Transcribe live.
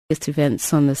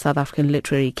events on the South African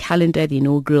literary calendar, the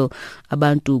inaugural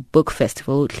Abantu Book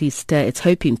Festival, at least it's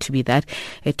hoping to be that.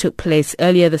 It took place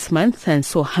earlier this month and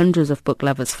saw hundreds of book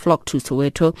lovers flock to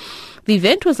Soweto. The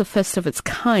event was the first of its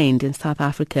kind in South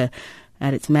Africa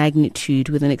at its magnitude,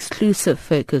 with an exclusive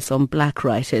focus on black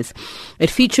writers. It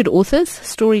featured authors,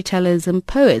 storytellers and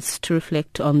poets to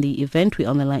reflect on the event. We're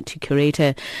on the line to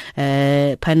curator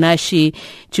Panashi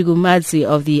Chigumadzi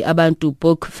of the Abantu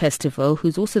Book Festival,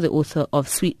 who's also the author of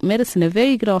Sweet Medicine. A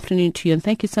very good afternoon to you, and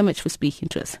thank you so much for speaking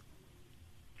to us.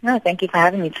 No, thank you for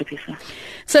having me, Tupisa.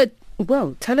 So,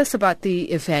 well, tell us about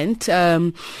the event.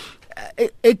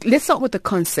 Let's start with the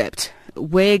concept.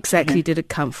 Where exactly did it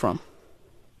come from?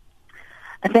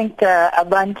 I think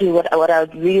Abantu, what I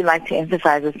would really like to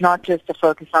emphasize is not just a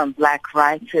focus on black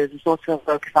writers, it's also a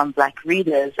focus on black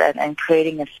readers and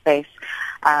creating a space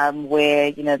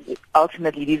where,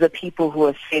 ultimately these are people who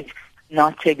are said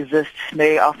not to exist.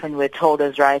 Very often we're told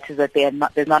as writers that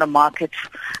there's not a market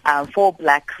for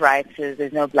black writers,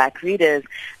 there's no black readers,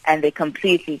 and they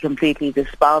completely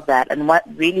dispel that. And what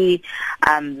really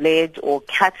led or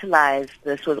catalyzed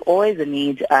this was always a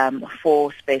need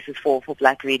for spaces for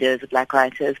black readers, black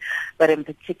writers. But in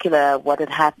particular, what had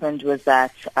happened was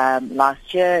that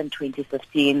last year in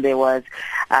 2015, there was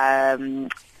an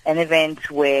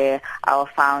event where our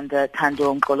founder,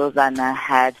 Thando Nkolozana,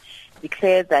 had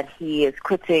declared that he is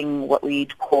quitting what we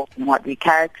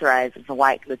characterize as the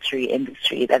white literary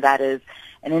industry, that is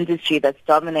an industry that's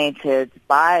dominated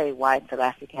by white South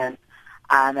Africans,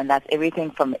 and that's everything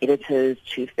from editors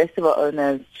to festival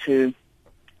owners to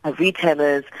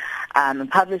retailers and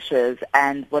publishers.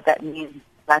 And what that means,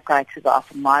 black writers are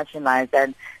often marginalized,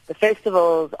 and the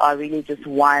festivals are really just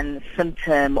one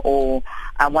symptom or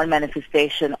one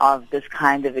manifestation of this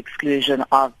kind of exclusion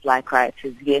of black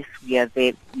writers. Yes, we are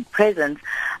there present,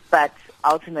 but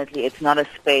ultimately it's not a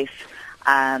space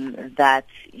that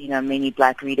many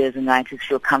black readers and writers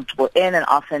feel comfortable in, and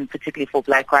often, particularly for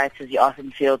black writers, you often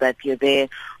feel that you're there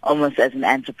almost as an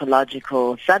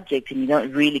anthropological subject, and you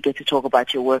don't really get to talk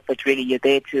about your work, but really you're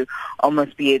there to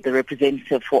almost be the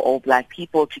representative for all black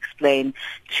people, to explain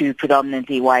to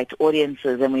predominantly white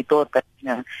audiences. And we thought that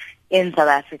in South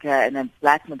Africa, in a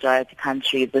black majority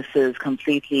country, this is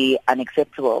completely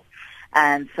unacceptable.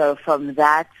 And so from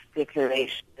that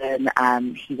declaration,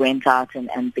 he went out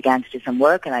and began to do some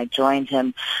work, and I joined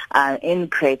him in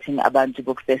creating Abantu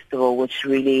Book Festival, which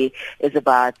really is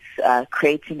about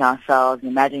creating ourselves,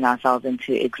 imagining ourselves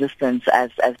into existence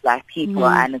as black people.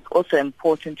 And it's also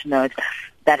important to note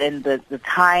that in the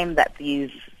time that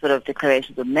these sort of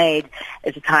declarations were made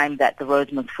is a time that the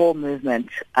Rhodes Must Fall movement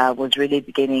was really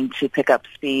beginning to pick up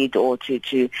speed or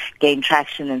to gain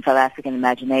traction in South African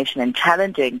imagination, and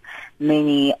challenging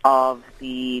many of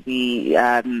the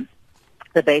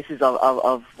basis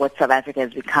of what South Africa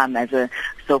has become as a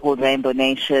so-called rainbow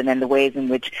nation, and the ways in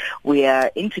which we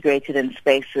are integrated in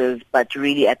spaces, but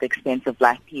really at the expense of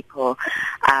black people.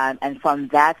 And from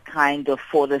that kind of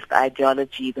fallist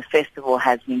ideology, the festival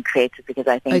has been created, because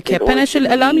I think... Okay,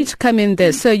 Panashi, allow me to come in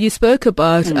there. So you spoke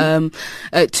about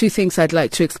two things I'd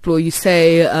like to explore. You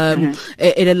say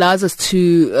it allows us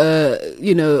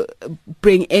to,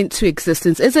 bring into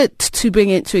existence. Is it to bring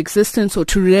into existence or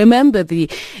to remember the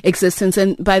existence?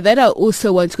 And by that, I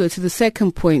also want to go to the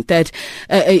second point, that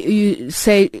you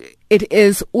say it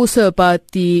is also about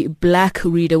the black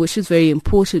reader, which is very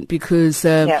important, because,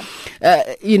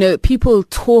 people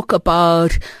talk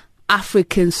about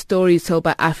African stories told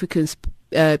by African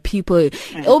people,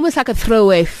 almost like a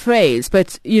throwaway phrase,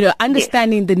 but,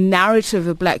 understanding the narrative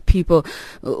of black people,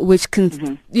 which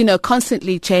can,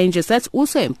 constantly changes, that's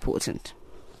also important.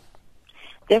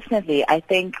 Definitely. I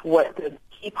think what the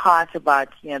key part about,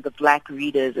 the black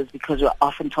readers is because we're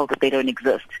often told that they don't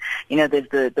exist. There's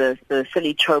the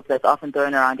silly trope that's often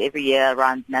thrown around every year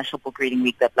around National Book Reading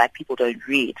Week that black people don't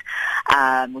read,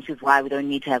 which is why we don't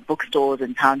need to have bookstores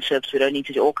in townships. We don't need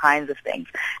to do all kinds of things.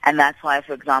 And that's why,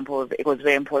 for example, it was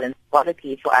very important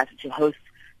symbolically for us to host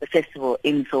the festival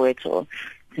in Soweto,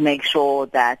 to make sure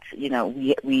that,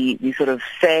 we sort of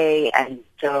say and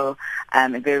show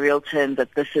in very real terms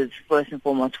that this is first and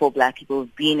foremost for black people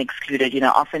who've been excluded.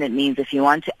 Often it means if you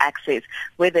want to access,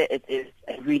 whether it is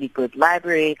a really good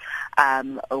library,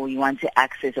 or you want to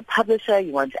access a publisher,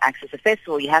 you want to access a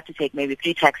festival, you have to take maybe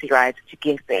 3 taxi rides to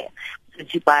get there.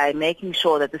 by making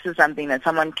sure that this is something that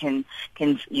someone can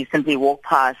you simply walk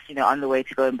past, on the way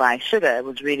to go and buy sugar. It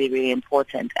was really, really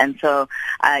important. And so,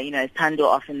 as Thando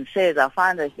often says, our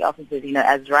founder, he often says,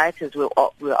 as writers,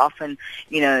 we're often,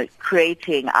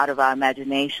 creating out of our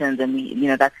imaginations,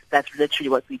 and that's literally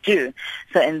what we do.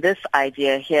 So in this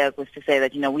idea here was to say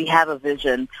that, we have a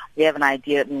vision, we have an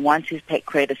idea, we want to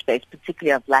create a space,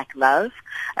 particularly of Black love,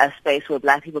 a space where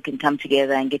Black people can come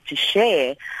together and get to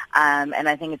share. And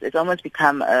I think it's almost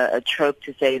become a trope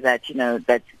to say that,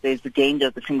 that there's the danger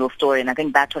of the single story. And I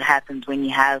think that's what happens when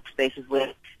you have spaces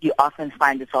where you often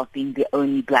find yourself being the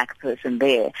only Black person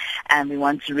there. And we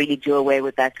want to really do away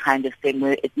with that kind of thing,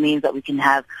 where it means that we can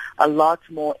have a lot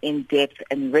more in-depth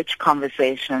and rich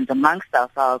conversations amongst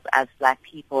ourselves as Black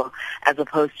people, as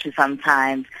opposed to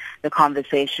sometimes the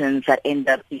conversations that end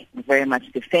up being very much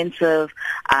defensive,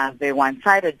 very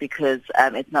one-sided, because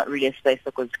it's not really a space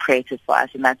that was created for us.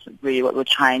 And that's really what we're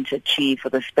trying to achieve for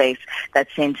the space that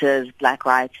centers Black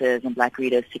writers and Black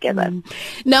readers together.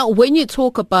 Now, when you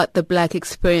talk about the Black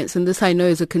experience, and this I know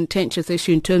is a contentious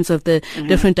issue in terms of the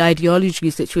different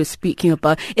ideologies that you were speaking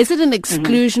about, is it an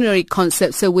exclusionary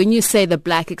concept? So when you say the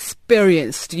Black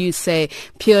experience, do you say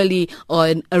purely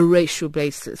on a racial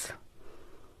basis?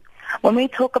 When we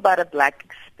talk about a Black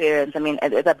experience,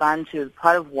 at Abantu,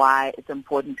 part of why it's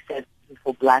important to say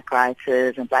for Black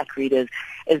writers and Black readers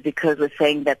is because we're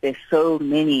saying that there's so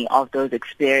many of those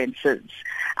experiences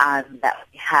that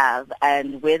we have,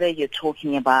 and whether you're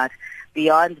talking about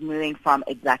beyond moving from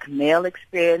a Black male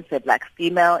experience, a Black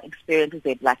female experiences,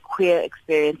 a Black queer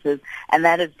experiences, and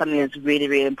that is something that's really,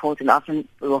 really important. Often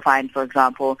we will find, for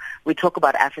example, we talk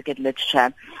about African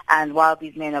literature, and while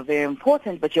these men are very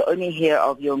important, but you only hear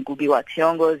of your Ngugi wa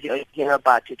Thiongos, you only hear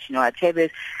about your Chinua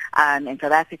Achebes. In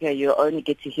South Africa, you only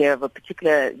get to hear of a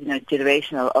particular,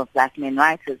 generation of Black men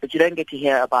writers, but you don't get to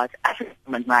hear about African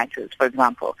women writers, for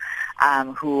example,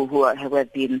 who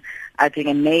have been doing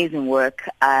amazing work,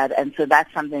 and so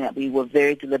that's something that we were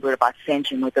very deliberate about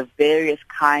centering with the various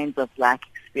kinds of Black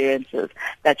experiences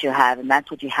that you have, and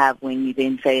that's what you have when you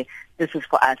then say, this is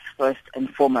for us first and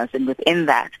foremost, and within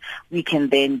that, we can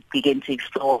then begin to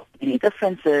explore any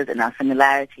differences and our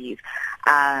similarities.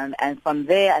 And from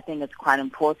there, I think it's quite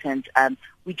important.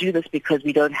 We do this because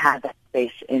we don't have that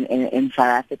space in South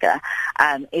Africa.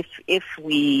 If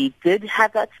we did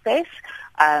have that space,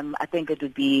 I think it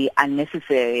would be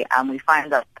unnecessary. We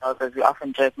find ourselves, as we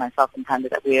often joke, myself and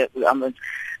Thando, that we're almost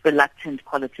reluctant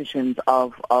politicians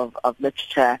of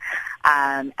literature.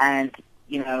 And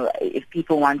if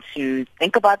people want to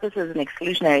think about this as an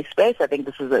exclusionary space, I think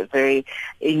this is a very,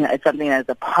 it's something that's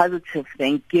a positive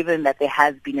thing, given that there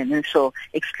has been initial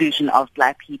exclusion of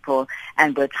Black people,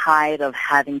 and we're tired of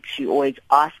having to always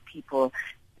ask people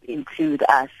to include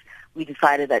us. We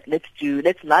decided that let's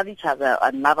love each other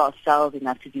and love ourselves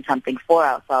enough to do something for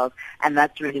ourselves, and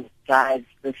that's really what drives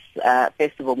this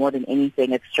festival more than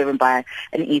anything. It's driven by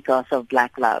an ethos of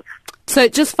Black love. So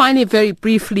just finally, very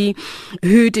briefly,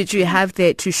 who did you have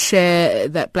there to share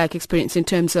that Black experience in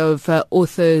terms of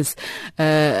authors,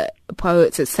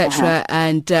 poets, etc.,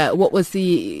 and what was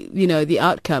the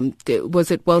outcome? Was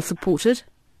it well supported?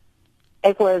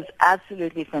 It was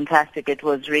absolutely fantastic. It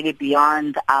was really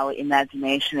beyond our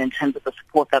imagination in terms of the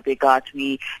support that we got.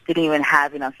 We didn't even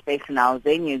have enough space in our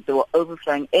venues. They were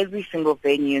overflowing. Every single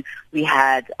venue we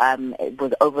had it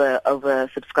was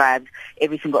oversubscribed.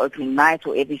 Every single opening night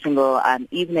or every single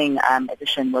evening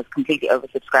edition was completely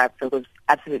oversubscribed. So it was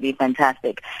absolutely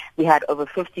fantastic. We had over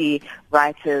 50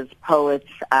 writers, poets,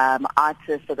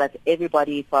 artists. So that's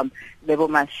everybody from Lebo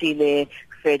Mashile,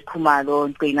 Fred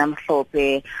Kumalo, Nkwina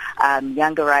Mhlope,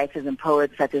 younger writers and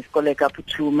poets such as Koleka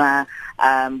Putuma.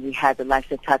 We had the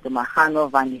likes of Tato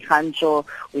Mahano, Vani Hanjo.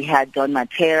 We had Don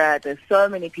Matera. There's so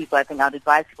many people. I think I would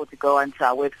advise people to go onto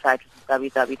our website,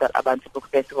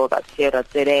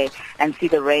 www.abantubookfestival.co.za, and see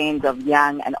the range of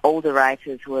young and older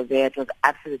writers who were there. It was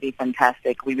absolutely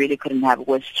fantastic. We really couldn't have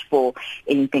wished for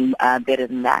anything better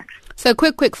than that. So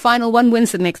quick final one.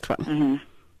 When's the next one?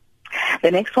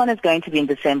 The next one is going to be in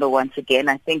December once again.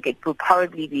 I think it will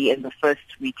probably be in the first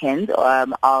weekend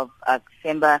of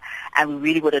December, and we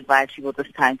really would advise people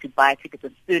this time to buy tickets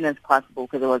as soon as possible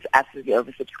because it was absolutely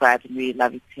oversubscribed, and really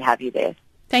love to have you there.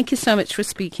 Thank you so much for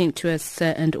speaking to us,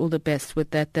 and all the best with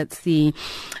that. That's the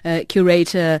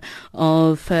curator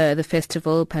of the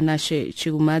festival, Panashe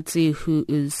Chigumadzi, who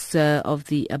is of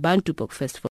the Abantu Book Festival.